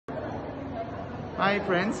Hi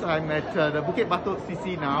friends, I'm at the Bukit Batok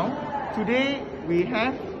CC now. Today we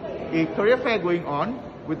have a career fair going on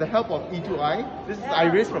with the help of E2I. This is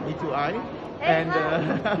Iris from E2I. And,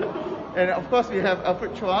 and of course we have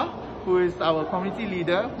Alfred Chua, who is our community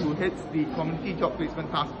leader who heads the Community Job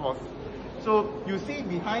Placement Taskforce. So you see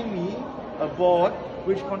behind me a board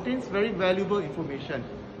which contains very valuable information.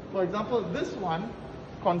 For example, this one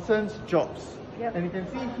concerns jobs. Yep. And you can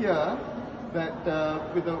see here that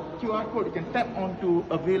with the QR code you can tap onto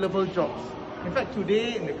available jobs. In fact,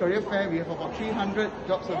 today in the career fair we have about 300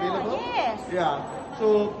 jobs available. Yes. Yeah.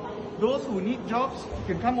 So those who need jobs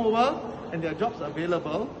can come over and there are jobs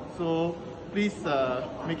available. So please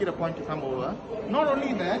make it a point to come over. Not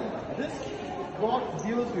only that, this board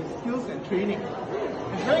deals with skills and training.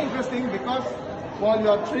 It's very interesting because while you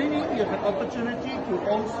are training, you have an opportunity to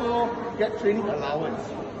also get training allowance.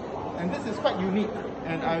 And this is quite unique.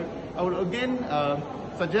 And I would again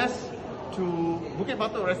suggest to Bukit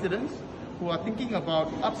Batok residents who are thinking about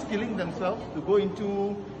upskilling themselves to go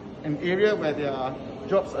into an area where there are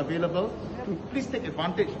jobs available to please take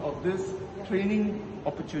advantage of this training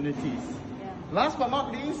opportunities. Last but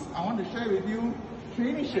not least, I want to share with you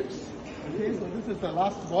traineeships. Okay, so this is the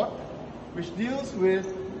last board which deals with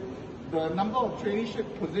the number of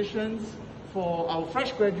traineeship positions for our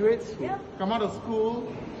fresh graduates who come out of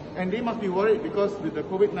school, and they must be worried because with the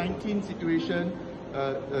COVID-19 situation,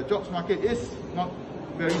 the jobs market is not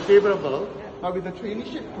very favorable. But with the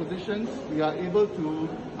traineeship positions, we are able to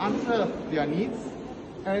answer their needs.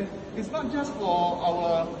 And it's not just for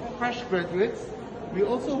our fresh graduates, we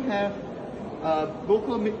also have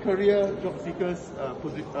local mid-career job seekers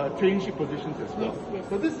traineeship positions as well. Yes.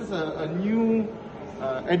 So this is a new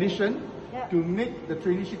addition to make the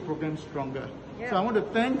traineeship program stronger. So I want to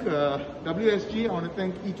thank WSG, I want to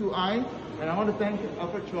thank E2I, and I want to thank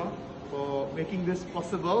Alfred Chua for making this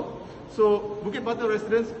possible. So Bukit Batok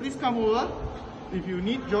residents, please come over. If you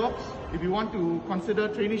need jobs, if you want to consider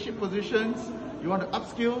traineeship positions, you want to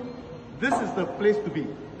upskill, this is the place to be.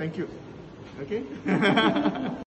 Thank you. Okay?